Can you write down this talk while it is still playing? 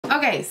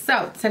Okay,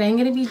 so today I'm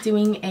going to be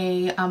doing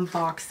a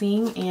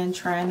unboxing and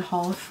try and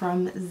haul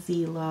from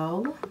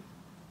ZEELOOL.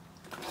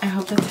 I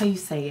hope that's how you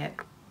say it.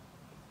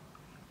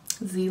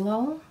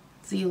 ZEELOOL?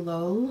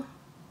 ZEELOOL?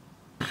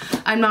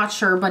 I'm not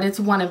sure, but it's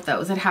one of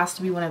those. It has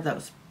to be one of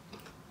those.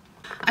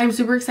 I'm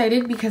super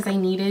excited because I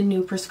needed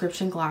new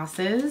prescription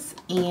glasses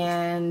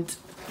and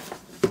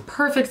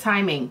perfect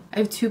timing. I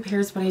have 2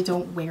 pairs, but I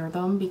don't wear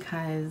them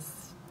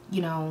because,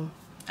 you know,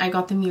 I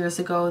got them years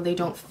ago. They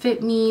don't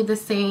fit me the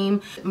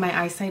same.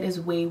 My eyesight is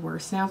way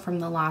worse now from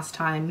the last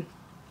time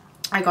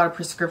I got a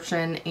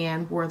prescription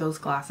and wore those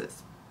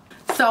glasses.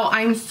 So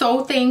I'm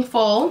so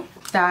thankful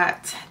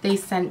that they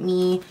sent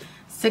me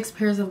 6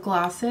 pairs of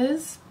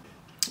glasses,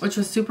 which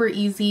was super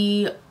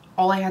easy.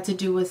 All I had to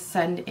do was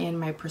send in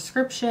my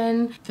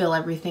prescription, fill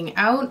everything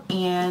out,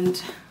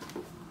 and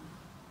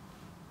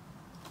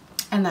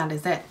that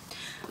is it.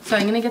 So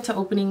I'm gonna get to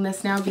opening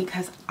this now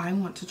because I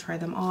want to try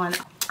them on.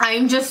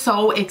 I'm just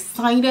so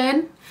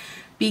excited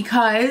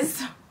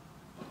because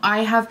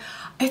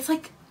it's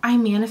like I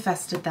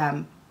manifested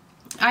them.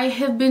 I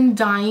have been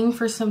dying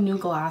for some new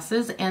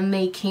glasses and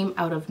they came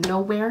out of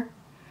nowhere.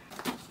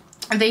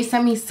 They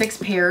sent me 6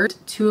 pairs.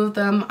 2 of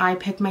them I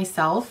picked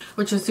myself,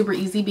 which was super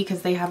easy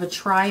because they have a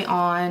try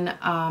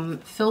on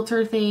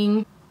filter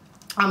thing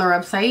on their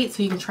website,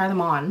 so you can try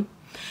them on.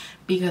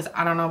 Because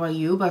I don't know about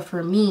you, but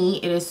for me,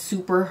 it is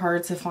super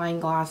hard to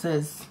find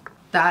glasses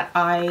that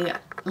I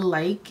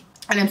like.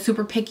 And I'm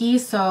super picky,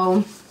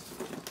 so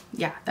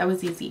yeah, that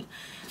was easy.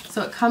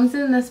 So it comes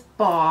in this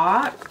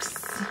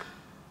box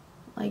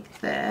like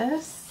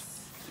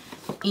this.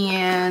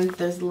 And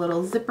there's a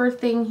little zipper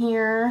thing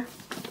here.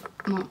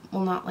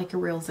 Well, not like a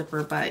real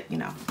zipper, but you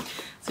know.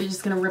 So you're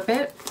just gonna rip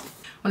it.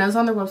 When I was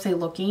on their website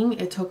looking,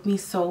 it took me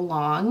so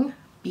long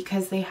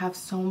because they have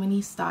so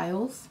many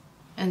styles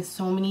and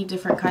so many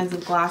different kinds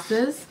of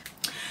glasses.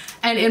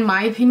 And in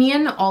my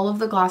opinion, all of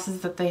the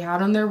glasses that they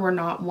had on there were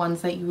not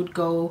ones that you would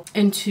go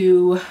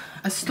into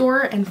a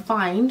store and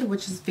find,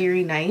 which is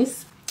very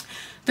nice.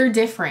 They're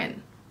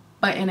different,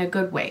 but in a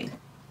good way.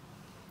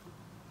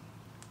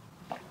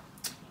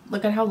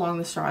 Look at how long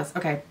the straw is.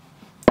 Okay,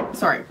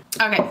 sorry.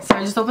 Okay, so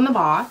I just opened the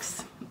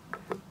box.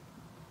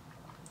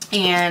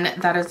 And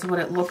that is what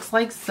it looks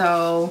like.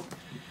 So,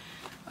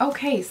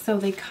 okay, so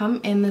they come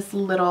in this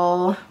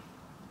little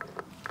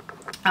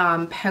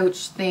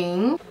pouch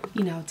thing,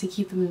 you know, to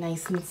keep them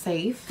nice and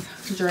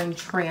safe during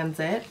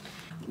transit.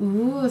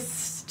 Ooh,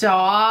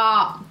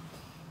 stop.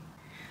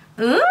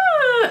 Ooh.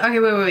 Okay,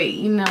 wait,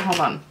 you know, hold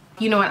on.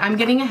 You know what, I'm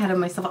getting ahead of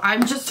myself.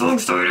 I'm just so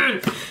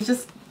excited.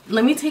 Just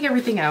let me take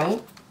everything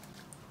out.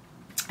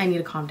 I need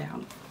to calm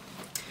down.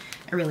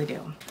 I really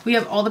do. We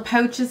have all the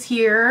pouches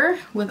here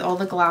with all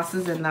the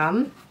glasses in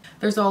them.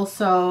 There's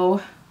 6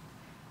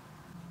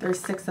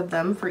 of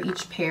them for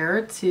each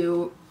pair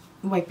to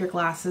wipe your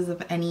glasses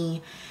of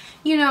any,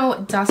 you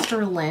know, dust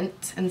or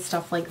lint and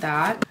stuff like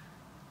that.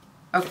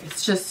 Okay,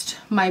 it's just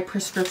my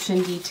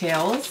prescription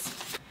details.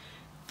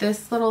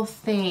 This little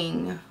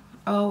thing,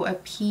 oh, a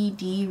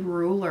PD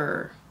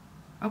ruler.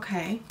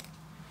 Okay.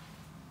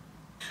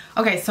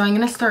 Okay, so I'm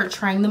gonna start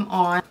trying them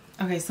on.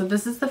 Okay, so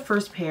this is the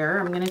first pair.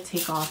 I'm gonna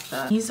take off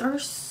these are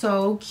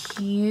so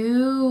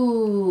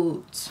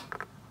cute.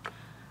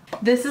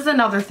 This is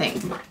another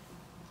thing.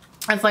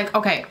 It's like,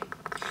 okay,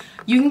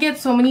 you can get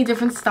so many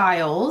different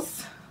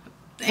styles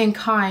and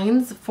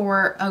kinds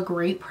for a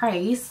great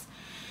price.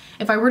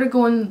 If I were to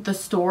go in the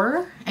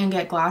store and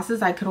get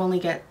glasses, I could only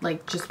get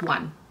like just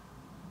one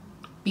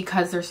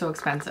because they're so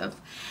expensive.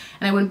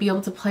 And I wouldn't be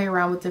able to play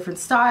around with different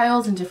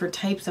styles and different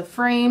types of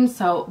frames,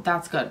 so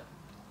that's good.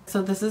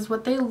 So this is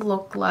what they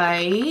look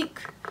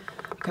like.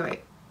 Okay,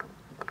 wait.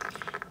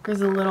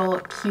 There's a little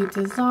cute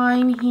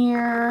design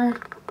here.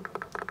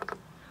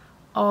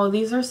 Oh,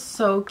 these are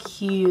so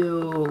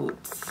cute.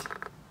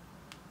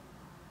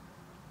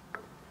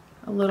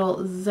 A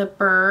little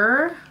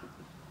zipper.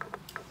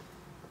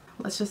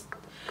 Let's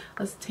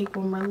take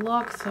one more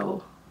look.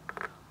 So,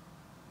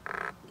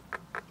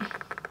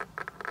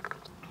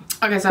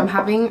 okay, so I'm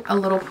having a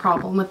little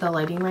problem with the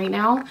lighting right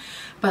now,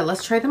 but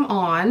let's try them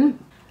on.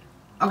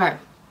 Okay.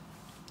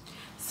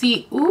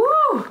 See,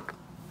 ooh,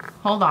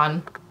 hold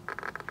on.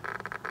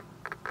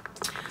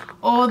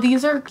 Oh,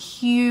 these are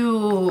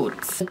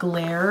cute. The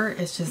glare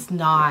is just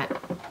not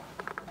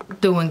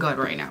doing good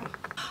right now.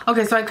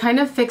 Okay, so I kind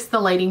of fixed the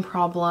lighting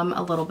problem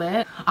a little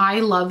bit.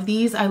 I love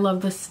these. I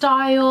love the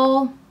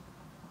style.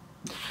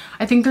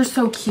 I think they're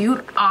so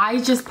cute. I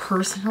just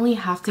personally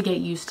have to get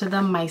used to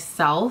them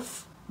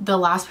myself. The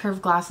last pair of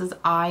glasses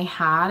I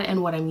had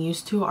and what I'm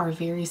used to are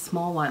very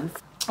small ones.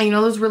 And you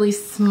know those really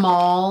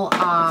small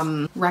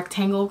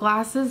rectangle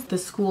glasses? The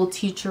school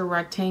teacher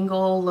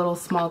rectangle, little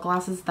small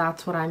glasses,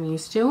 that's what I'm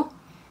used to.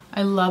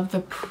 I love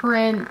the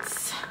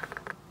prints.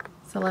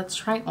 So let's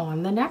try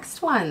on the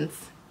next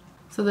ones.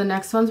 So the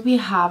next ones we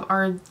have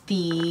are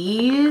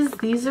these.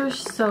 These are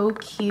so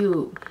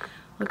cute.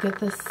 Look at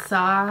the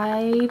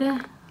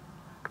side.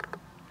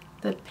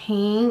 The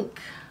pink.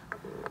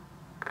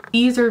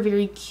 These are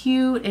very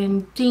cute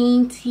and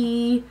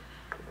dainty.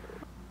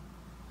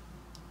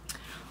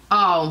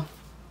 Oh,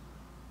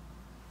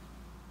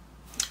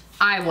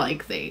 I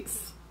like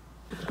these.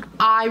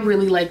 I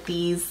really like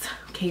these.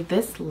 Okay,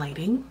 this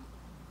lighting.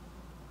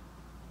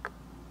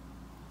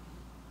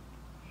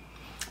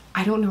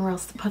 I don't know where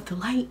else to put the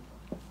light.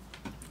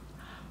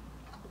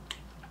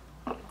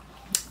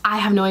 I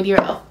have no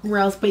idea where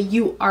else, but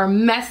you are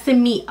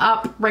messing me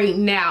up right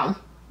now.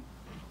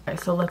 Okay,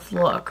 so let's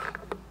look.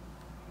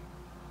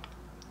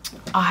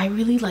 I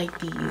really like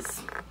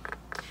these.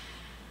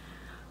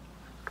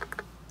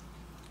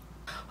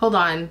 Hold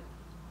on.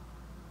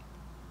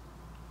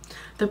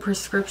 The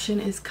prescription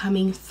is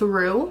coming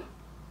through.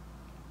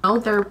 Oh,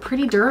 they're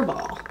pretty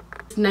durable.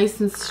 It's nice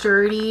and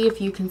sturdy,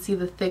 if you can see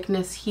the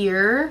thickness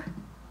here.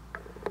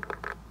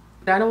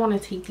 I don't want to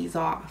take these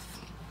off.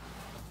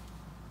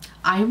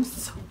 I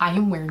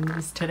am wearing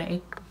these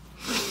today.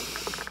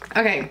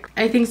 Okay,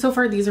 I think so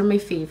far these are my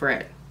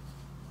favorite,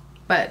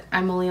 but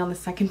I'm only on the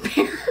second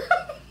pair.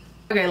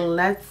 Okay,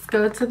 let's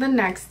go to the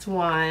next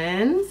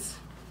ones.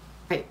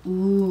 Okay,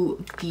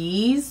 ooh,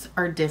 these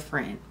are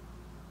different.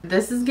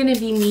 This is gonna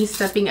be me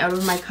stepping out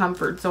of my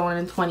comfort zone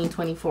in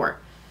 2024.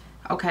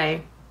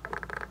 Okay,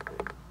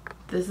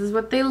 this is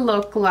what they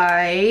look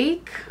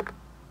like.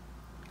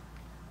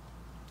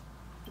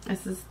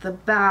 This is the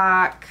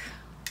back.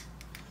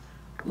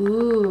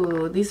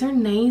 Ooh, these are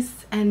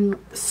nice and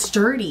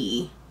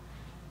sturdy.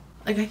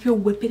 Like I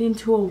could whip it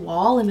into a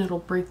wall and it'll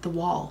break the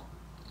wall.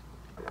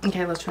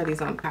 Okay, let's try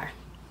these on. Okay.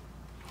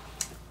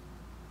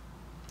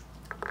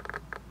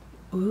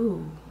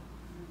 Ooh,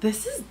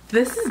 this is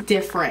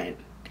different.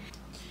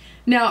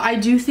 Now, I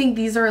do think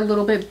these are a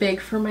little bit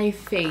big for my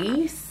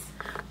face,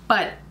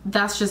 but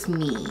that's just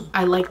me.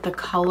 I like the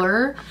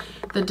color,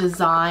 the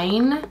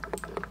design.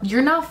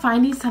 You're not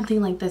finding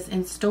something like this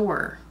in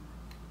store.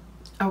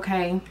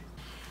 Okay,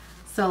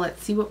 so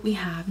let's see what we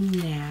have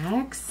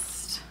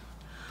next.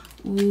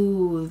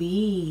 Ooh,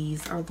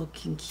 these are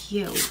looking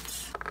cute.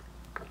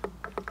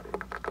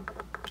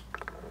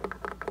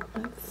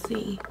 Let's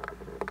see.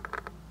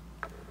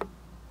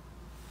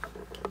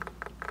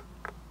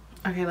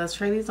 Okay, let's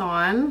try these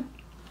on.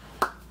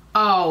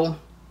 Oh,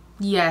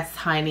 yes,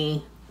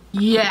 honey.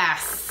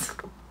 Yes.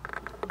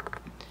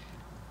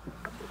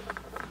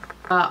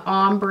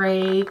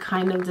 Ombre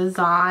kind of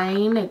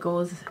design. It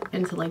goes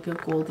into like a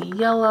goldy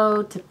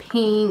yellow to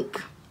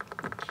pink.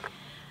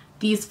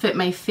 These fit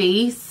my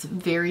face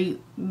very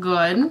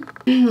good.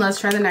 Let's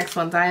try the next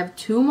ones. I have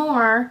two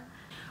more.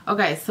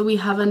 Okay, so we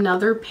have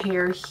another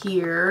pair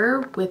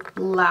here with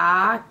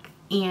black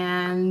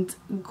and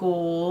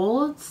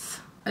gold.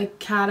 A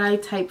cat eye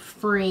type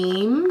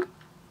frame.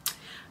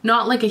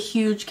 Not like a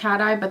huge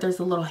cat eye, but there's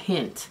a little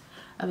hint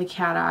of a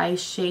cat eye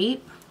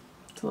shape.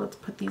 So let's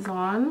put these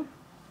on.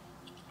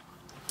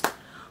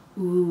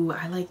 Ooh,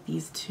 I like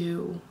these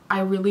too. I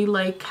really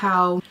like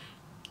how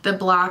the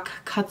black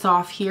cuts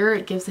off here.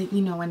 It gives it,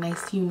 you know, a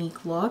nice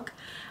unique look.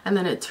 And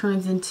then it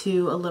turns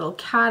into a little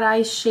cat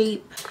eye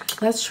shape.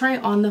 Let's try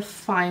on the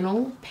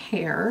final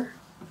pair.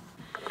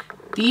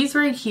 These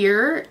right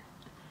here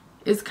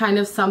is kind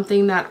of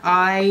something that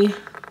I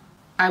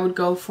would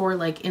go for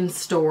like in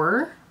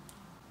store.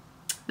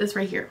 This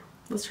right here.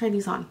 Let's try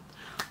these on.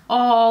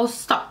 Oh,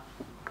 stop.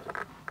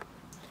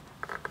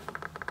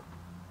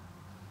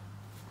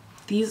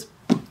 These,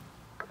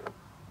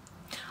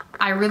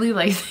 I really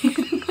like these.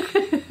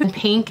 And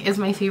pink is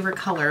my favorite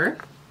color.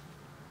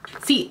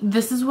 See,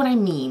 this is what I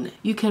mean.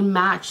 You can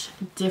match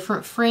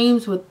different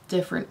frames with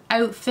different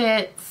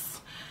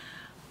outfits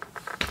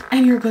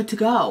and you're good to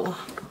go.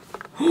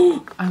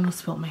 I almost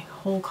spilled my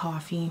whole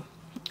coffee.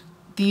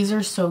 These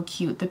are so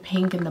cute. The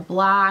pink and the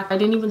black. I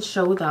didn't even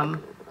show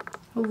them.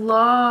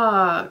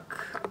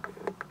 Look.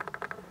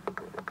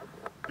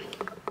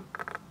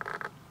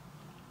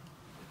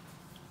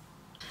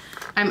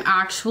 I'm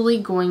actually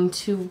going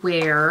to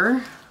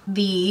wear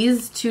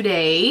these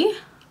today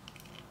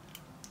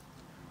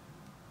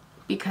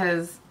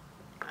because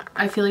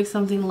I feel like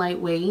something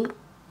lightweight.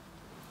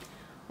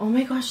 Oh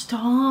my gosh,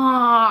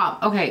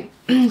 stop. Okay,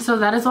 so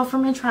that is all for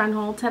my try on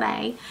haul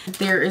today.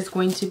 There is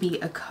going to be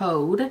a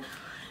code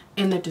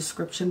in the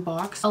description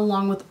box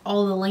along with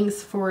all the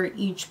links for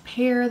each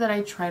pair that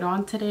I tried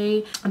on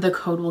today. The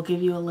code will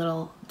give you a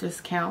little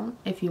discount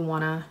if you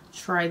want to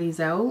try these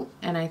out,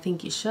 and I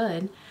think you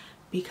should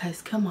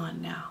because come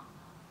on now.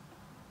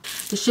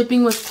 The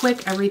shipping was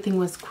quick, everything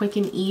was quick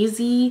and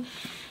easy.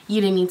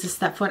 You didn't need to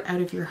step foot out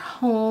of your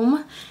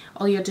home.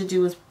 All you had to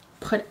do was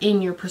put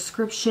in your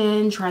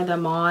prescription, try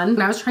them on.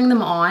 When I was trying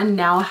them on,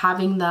 now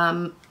having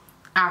them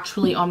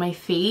actually on my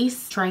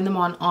face, trying them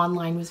on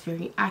online was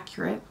very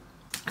accurate.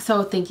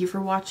 So thank you for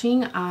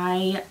watching.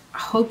 I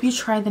hope you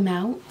try them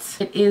out.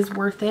 It is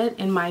worth it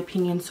in my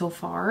opinion so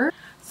far.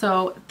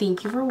 So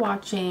thank you for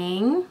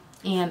watching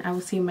and I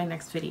will see you in my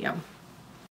next video.